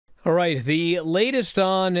All right, the latest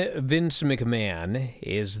on Vince McMahon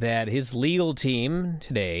is that his legal team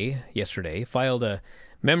yesterday, filed a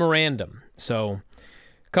memorandum. So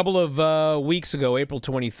a couple of weeks ago, April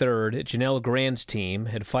 23rd, Janel Grant's team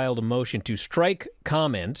had filed a motion to strike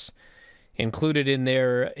comments included in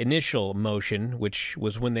their initial motion, which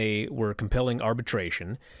was when they were compelling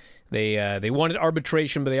arbitration. They wanted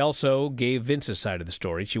arbitration, but they also gave Vince's side of the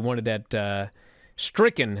story. She wanted that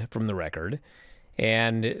stricken from the record.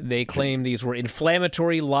 And they claim these were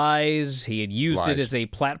inflammatory lies. He had used it as a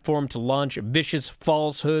platform to launch vicious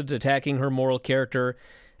falsehoods, attacking her moral character,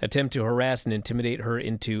 attempt to harass and intimidate her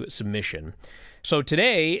into submission. So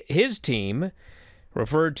today, his team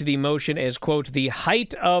referred to the motion as, quote, the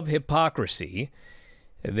height of hypocrisy.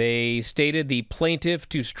 They stated the plaintiff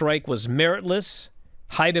to strike was meritless,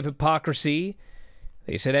 height of hypocrisy.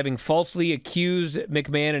 They said having falsely accused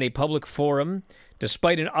McMahon in a public forum,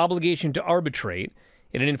 despite an obligation to arbitrate,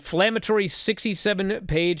 in an inflammatory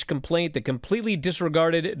 67-page complaint that completely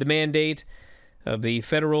disregarded the mandate of the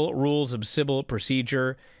Federal Rules of Civil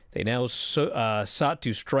Procedure. They now sought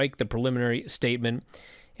to strike the preliminary statement.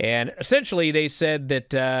 And essentially they said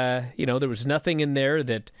that, there was nothing in there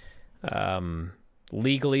that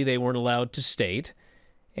legally they weren't allowed to state.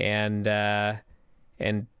 And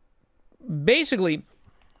basically,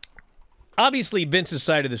 obviously, Vince's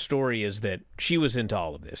side of the story is that she was into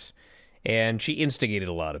all of this, and she instigated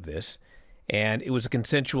a lot of this, and it was a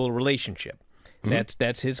consensual relationship. Mm-hmm.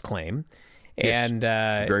 That's his claim. Yes, and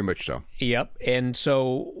very much so. Yep. And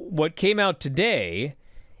so what came out today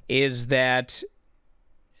is that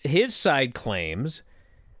his side claims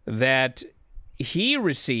that he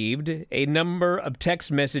received a number of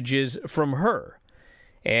text messages from her.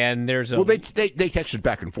 And there's they texted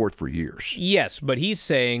back and forth for years. Yes, but he's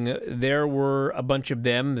saying there were a bunch of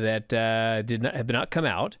them that have not come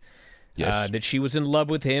out. Yes. That she was in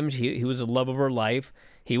love with him. He was the love of her life.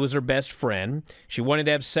 He was her best friend. She wanted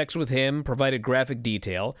to have sex with him, provided graphic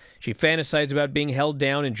detail. She fantasized about being held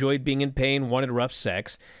down, enjoyed being in pain, wanted rough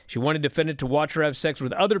sex. She wanted defendant to watch her have sex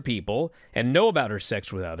with other people and know about her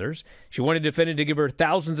sex with others. She wanted defendant to give her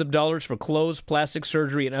thousands of dollars for clothes, plastic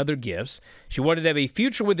surgery, and other gifts. She wanted to have a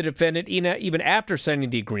future with the defendant even after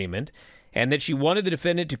signing the agreement, and that she wanted the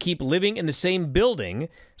defendant to keep living in the same building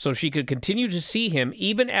so she could continue to see him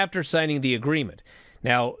even after signing the agreement.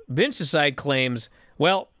 Now, Vince's side claims,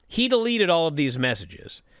 well, he deleted all of these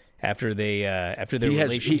messages after their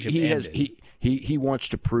relationship ended. He wants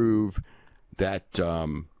to prove that.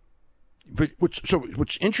 But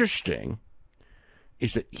what's interesting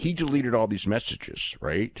is that he deleted all these messages,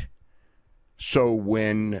 right? So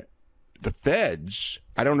when the feds,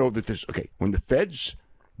 I don't know that this. Okay, when the feds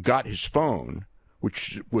got his phone,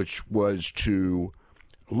 which was to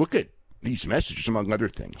look at these messages among other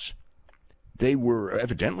things, they were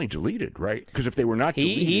evidently deleted, right? Because if they were not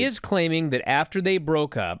deleted... He is claiming that after they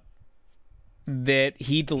broke up, that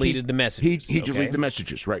he deleted the messages. He deleted the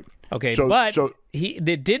messages, right. Okay,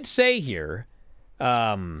 they did say here,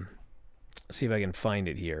 let's see if I can find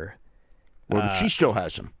it here. Well, she still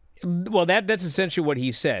has them. Well, that's essentially what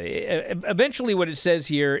he said. Eventually what it says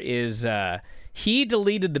here is he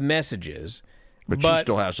deleted the messages, but she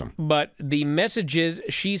still has them. But the messages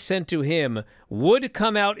she sent to him would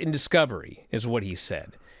come out in discovery, is what he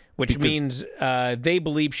said, which means they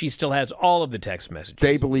believe she still has all of the text messages.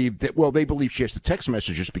 They believe that. Well, they believe she has the text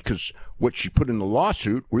messages because what she put in the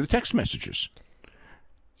lawsuit were the text messages.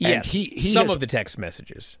 Yes, some of the text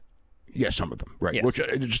messages. Yeah, some of them, right? Yes. Which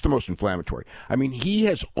are just the most inflammatory. I mean, he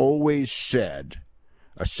has always said,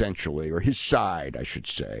 essentially, or his side, I should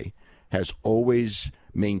say, has always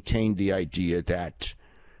maintained the idea that,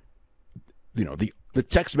 the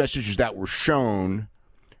text messages that were shown,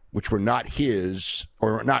 which were not his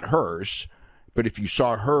or not hers, but if you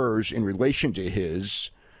saw hers in relation to his,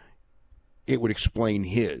 it would explain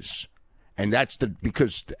his. And that's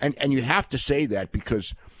and you have to say that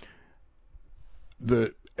because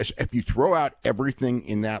if you throw out everything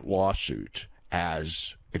in that lawsuit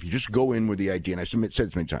if you just go in with the idea, and I've said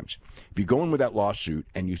this many times, if you go in with that lawsuit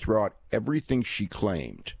and you throw out everything she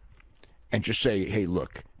claimed and just say, hey,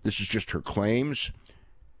 look, this is just her claims,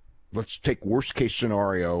 let's take worst case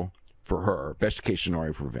scenario for her, best case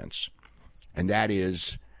scenario for Vince. And that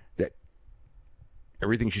is that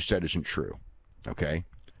everything she said isn't true, okay?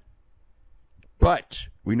 But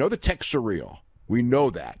we know the texts are real. We know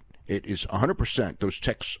that. It is 100% those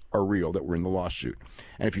texts are real that were in the lawsuit.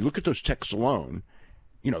 And if you look at those texts alone,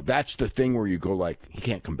 that's the thing where you go like, he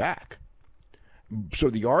can't come back.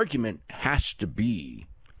 So the argument has to be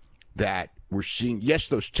that we're seeing, yes,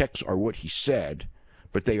 those texts are what he said,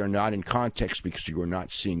 but they are not in context because you are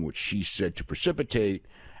not seeing what she said to precipitate,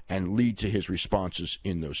 and lead to his responses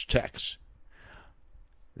in those texts.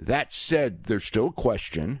 That said, there's still a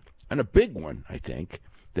question, and a big one, I think,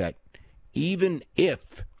 that even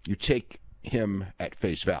if you take him at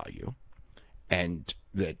face value, and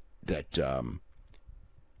that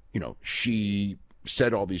she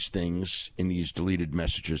said all these things in these deleted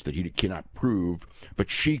messages that he cannot prove, but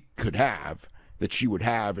she would have,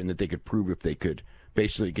 and that they could prove if they could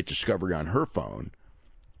basically get discovery on her phone.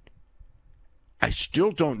 I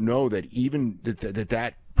still don't know that even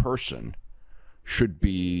that person should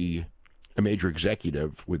be a major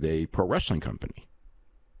executive with a pro wrestling company.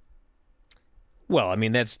 Well, I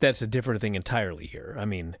mean, that's a different thing entirely here. I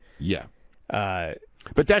mean, yeah.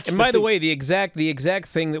 But that's and by the way, the exact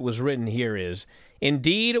thing that was written here is,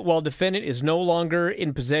 indeed, while defendant is no longer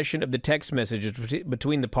in possession of the text messages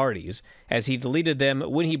between the parties, as he deleted them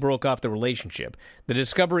when he broke off the relationship, the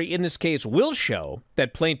discovery in this case will show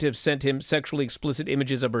that plaintiff sent him sexually explicit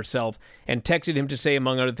images of herself and texted him to say,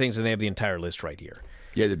 among other things, and they have the entire list right here.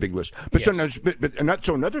 Yeah, the big list. But yes.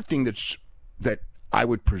 So another thing that I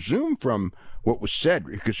would presume from what was said,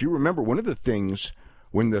 because you remember one of the things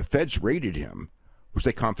when the feds raided him was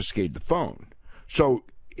they confiscated the phone. So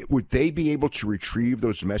would they be able to retrieve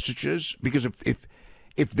those messages? Because if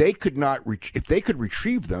they could not if they could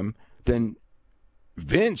retrieve them, then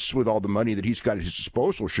Vince, with all the money that he's got at his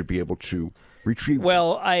disposal, should be able to retrieve them.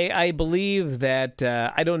 Well, I believe that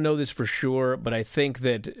I don't know this for sure, but I think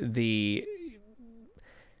that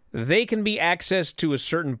they can be accessed to a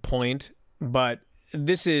certain point, but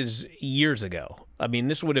this is years ago. I mean,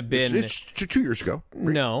 this would have been... It's 2 years ago.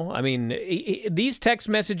 Right? No, I mean, these text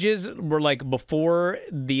messages were like before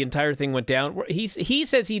the entire thing went down. He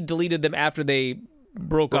says he deleted them after they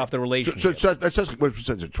broke off the relationship. So that says, what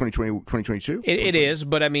says it, 2020, 2022? It is,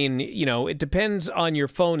 but I mean, it depends on your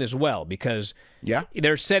phone as well, because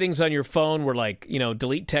there's settings on your phone where, like,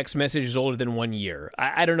 delete text messages older than 1 year.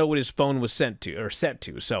 I don't know what his phone was set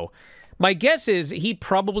to, so... My guess is he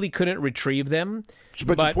probably couldn't retrieve them.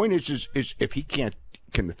 But the point is if he can't,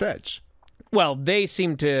 can the feds? Well, they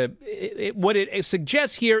seem to... what it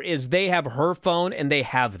suggests here is they have her phone and they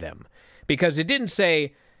have them. Because it didn't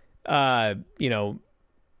say, it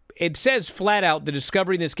says flat out the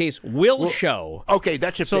discovery in this case will show. Okay,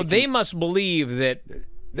 that's if so they must believe that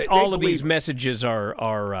all of these messages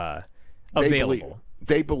are available.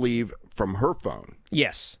 They believe from her phone.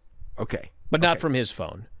 Yes. Okay. But not from his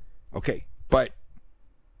phone. Okay, but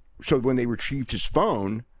so when they retrieved his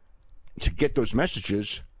phone to get those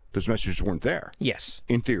messages weren't there. Yes.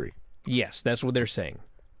 In theory. Yes, that's what they're saying.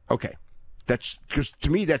 Okay. That's because to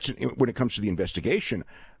me, that's when it comes to the investigation,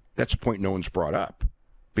 that's a point no one's brought up.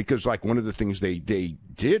 Because like one of the things they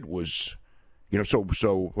did was,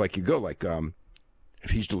 so like you go like,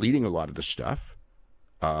 if he's deleting a lot of the stuff,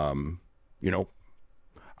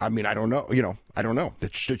 I mean, I don't know. I don't know.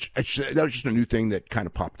 That was just a new thing that kind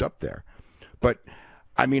of popped up there. But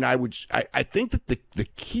I mean, I think that the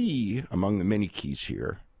key among the many keys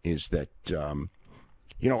here is that,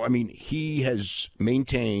 I mean, he has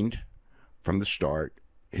maintained from the start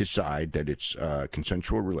his side that it's a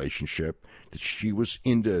consensual relationship, that she was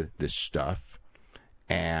into this stuff,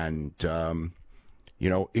 and,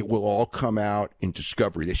 it will all come out in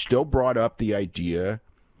discovery. They still brought up the idea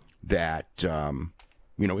that, in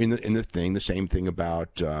the thing, the same thing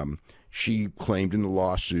about she claimed in the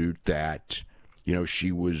lawsuit that,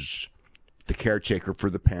 she was the caretaker for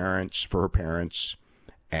her parents,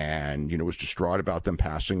 and, was distraught about them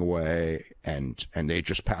passing away, and they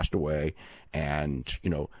just passed away. And,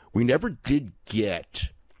 we never did get,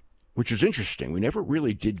 which is interesting, we never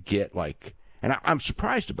really did get like, and I'm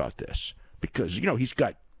surprised about this because, he's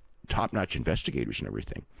got top-notch investigators and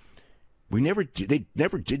everything. They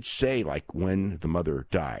never did say like when the mother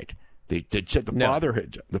died. They said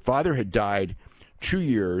the father had died 2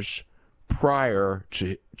 years prior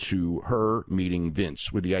to her meeting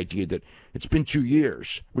Vince, with the idea that it's been 2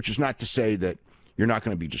 years, which is not to say that you're not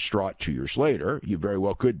going to be distraught 2 years later. You very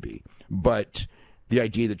well could be. But the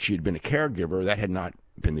idea that she had been a caregiver, that had not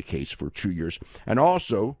been the case for 2 years. And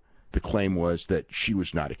also the claim was that she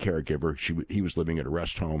was not a caregiver. He was living at a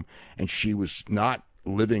rest home, and she was not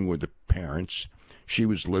living with the parents. She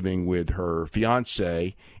was living with her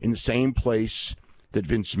fiance in the same place that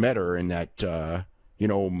Vince met her, in that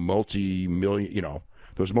multi-million,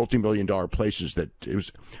 those multi-million-dollar places.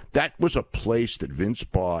 That was a place that Vince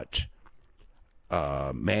bought.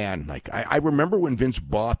 I remember when Vince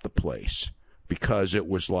bought the place, because it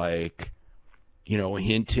was like,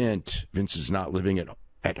 hint, hint, Vince is not living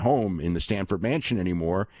at home in the Stanford mansion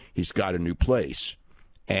anymore. He's got a new place,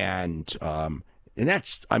 and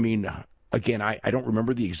that's, I mean, again, I don't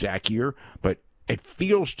remember the exact year, but it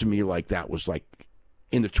feels to me like that was like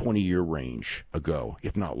in the 20-year range ago,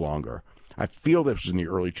 if not longer. I feel that was in the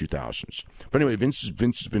early 2000s. But anyway, Vince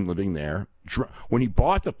has been living there. When he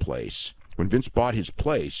bought the place, when Vince bought his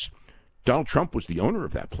place, Donald Trump was the owner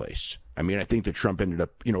of that place. I mean, I think that Trump ended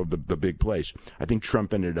up, the big place. I think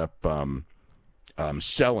Trump ended up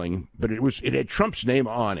selling, but it had Trump's name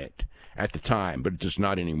on it at the time, but it does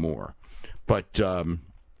not anymore. But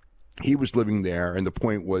he was living there, and the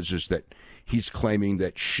point is that he's claiming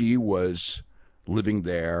that she was living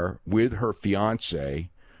there with her fiance,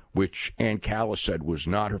 which Ann Callis said was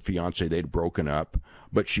not her fiance. They'd broken up,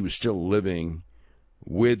 but she was still living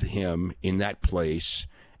with him in that place.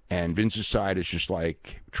 And Vince's side is just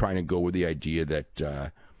like trying to go with the idea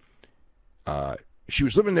that she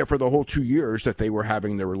was living there for the whole 2 years that they were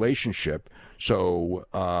having their relationship. So,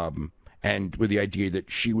 and with the idea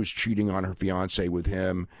that she was cheating on her fiance with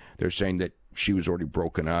him. They're saying that she was already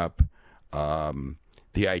broken up.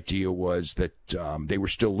 The idea was that they were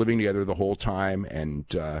still living together the whole time. And,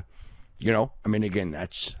 I mean, again,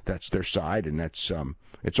 that's their side, and that's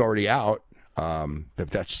it's already out.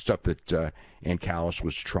 That's stuff that Ann Callis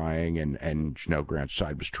was trying, and Janel Grant's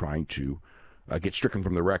side was trying to get stricken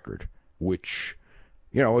from the record, which,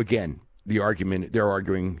 again, they're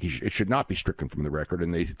arguing it should not be stricken from the record,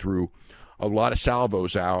 and they threw a lot of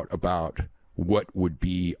salvos out about what would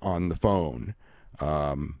be on the phone.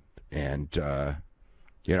 I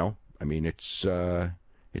mean, it's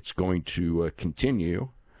going to continue.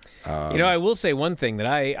 I will say one thing that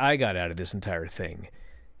I got out of this entire thing.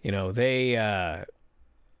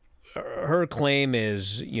 Her claim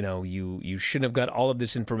is, you shouldn't have got all of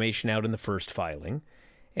this information out in the first filing.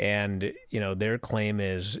 And, their claim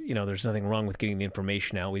is, there's nothing wrong with getting the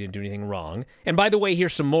information out. We didn't do anything wrong. And by the way,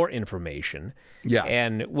 here's some more information. Yeah.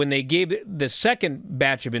 And when they gave the second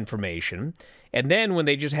batch of information, and then when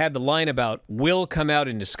they just had the line about will come out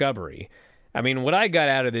in discovery, I mean, what I got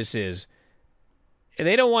out of this is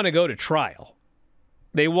they don't want to go to trial.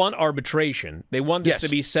 They want arbitration. They want this to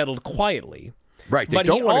be settled quietly. Right. But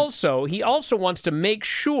he also wants to make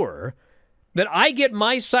sure that I get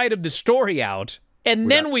my side of the story out,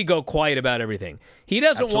 and then we go quiet about everything. He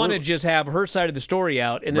doesn't want to just have her side of the story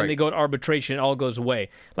out, and then they go to arbitration, and it all goes away.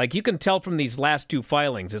 Like, you can tell from these last two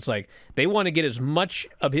filings, it's like they want to get as much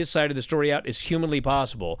of his side of the story out as humanly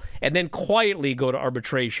possible, and then quietly go to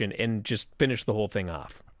arbitration and just finish the whole thing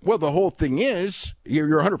off. Well, the whole thing is, you're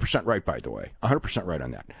 100% right, by the way, 100% right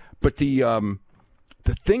on that. But the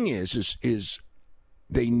thing is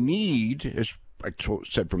they need, as I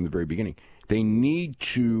said from the very beginning, they need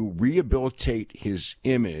to rehabilitate his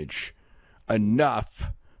image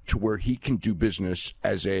enough to where he can do business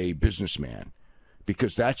as a businessman,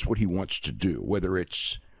 because that's what he wants to do. Whether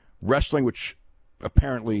it's wrestling, which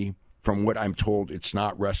apparently, from what I'm told, it's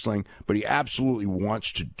not wrestling, but he absolutely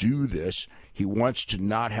wants to do this. He wants to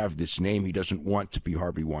not have this name. He doesn't want to be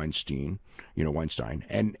Harvey Weinstein, Weinstein.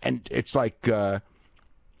 And it's like,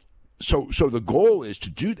 so the goal is to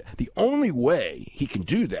do that. The only way he can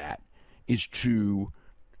do that is to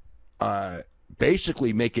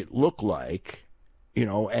basically make it look like,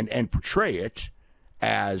 and portray it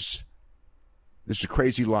as this is a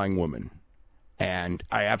crazy lying woman. And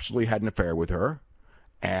I absolutely had an affair with her.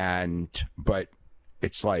 But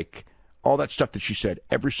it's like all that stuff that she said,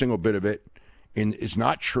 every single bit of it is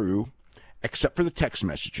not true, except for the text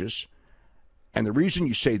messages. And the reason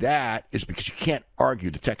you say that is because you can't argue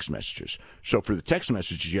the text messages. So for the text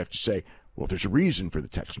messages, you have to say, well, there's a reason for the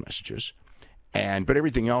text messages. But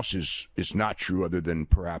everything else is not true, other than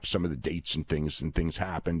perhaps some of the dates and things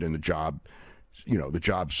happened, and the job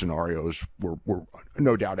scenarios were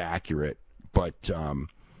no doubt accurate. But, so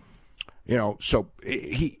no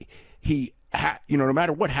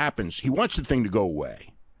matter what happens, he wants the thing to go away.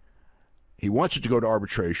 He wants it to go to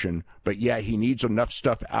arbitration, but he needs enough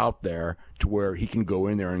stuff out there to where he can go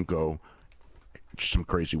in there and go, some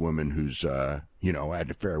crazy woman who's, had an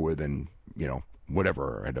affair with, and,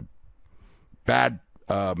 whatever, had a bad,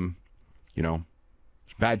 bad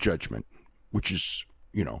judgment, which is,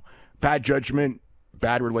 bad judgment,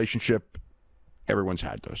 bad relationship. Everyone's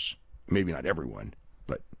had those. Maybe not everyone,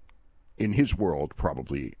 but in his world,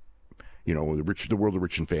 probably, the world of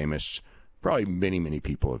rich and famous, probably many, many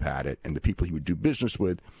people have had it. And the people he would do business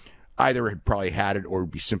with either had probably had it or would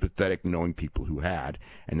be sympathetic knowing people who had.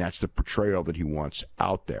 And that's the portrayal that he wants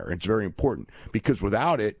out there. And it's very important, because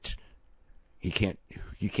without it, you can't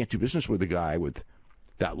do business with a guy with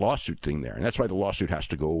that lawsuit thing there. And that's why the lawsuit has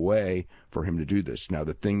to go away for him to do this. Now,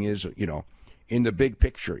 the thing is, in the big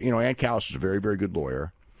picture, Ann Callis is a very, very good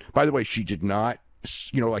lawyer. By the way, she did not,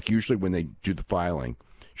 like usually when they do the filing,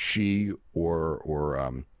 she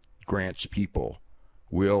or Grant's people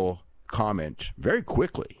will comment very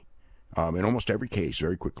quickly, in almost every case,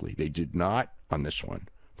 very quickly. They did not on this one,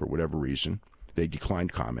 for whatever reason. They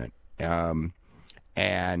declined comment. But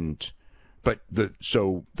the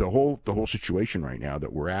whole situation right now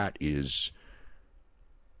that we're at is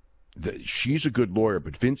that she's a good lawyer,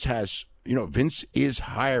 but Vince is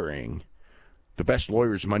hiring the best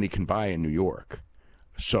lawyers money can buy in New York.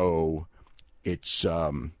 So it's,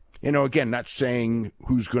 again, not saying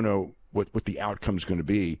what the outcome's going to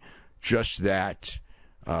be, just that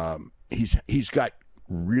he's got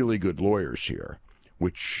really good lawyers here,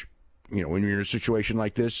 which, when you're in a situation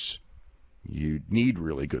like this, you need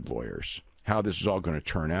really good lawyers. How this is all going to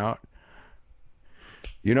turn out,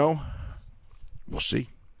 we'll see.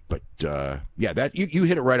 But that you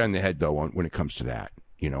hit it right on the head though when it comes to that.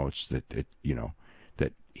 It's that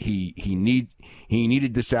he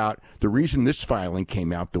needed this out. The reason this filing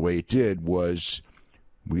came out the way it did was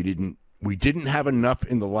we didn't have enough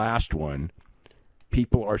in the last one.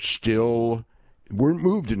 People weren't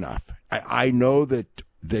moved enough. I know that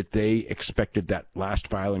they expected that last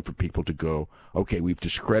filing for people to go, okay, we've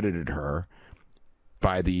discredited her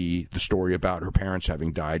by the story about her parents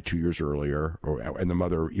having died 2 years earlier, and the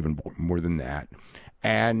mother even more than that,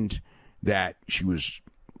 and that she was,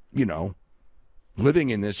 living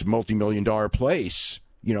in this multi-million-dollar place.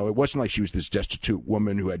 It wasn't like she was this destitute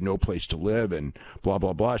woman who had no place to live and blah,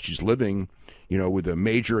 blah, blah. She's living, with a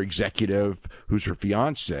major executive who's her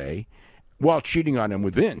fiance while cheating on him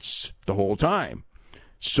with Vince the whole time.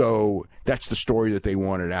 So that's the story that they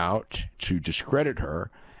wanted out to discredit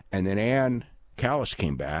her. And then Ann Callis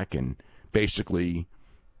came back and basically,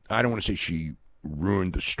 I don't want to say she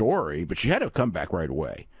ruined the story, but she had to come back right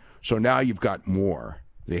away. So now you've got more.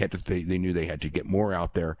 They knew they had to get more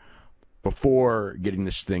out there before getting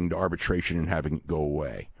this thing to arbitration and having it go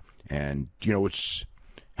away. And, it's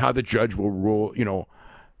how the judge will rule.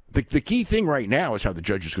 The key thing right now is how the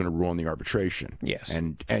judge is going to rule on the arbitration. Yes.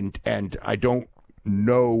 And I don't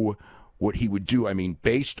know what he would do. I mean,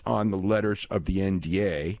 based on the letters of the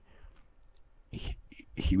NDA,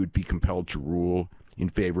 he would be compelled to rule in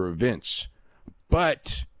favor of Vince.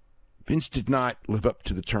 But Vince did not live up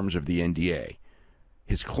to the terms of the NDA.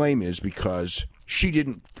 His claim is because she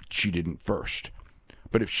didn't first.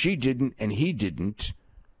 But if she didn't and he didn't,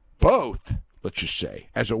 both, let's just say,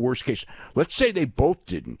 as a worst case, let's say they both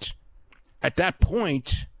didn't. At that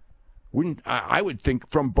point, I would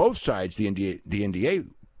think from both sides the NDA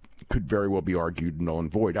could very well be argued null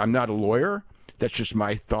and void. I'm not a lawyer. That's just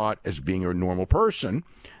my thought as being a normal person,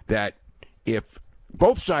 that if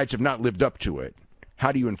both sides have not lived up to it,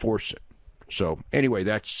 how do you enforce it? So anyway,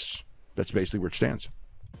 that's basically where it stands.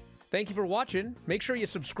 Thank you for watching. Make sure you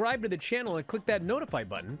subscribe to the channel and click that notify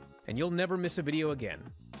button, and you'll never miss a video again.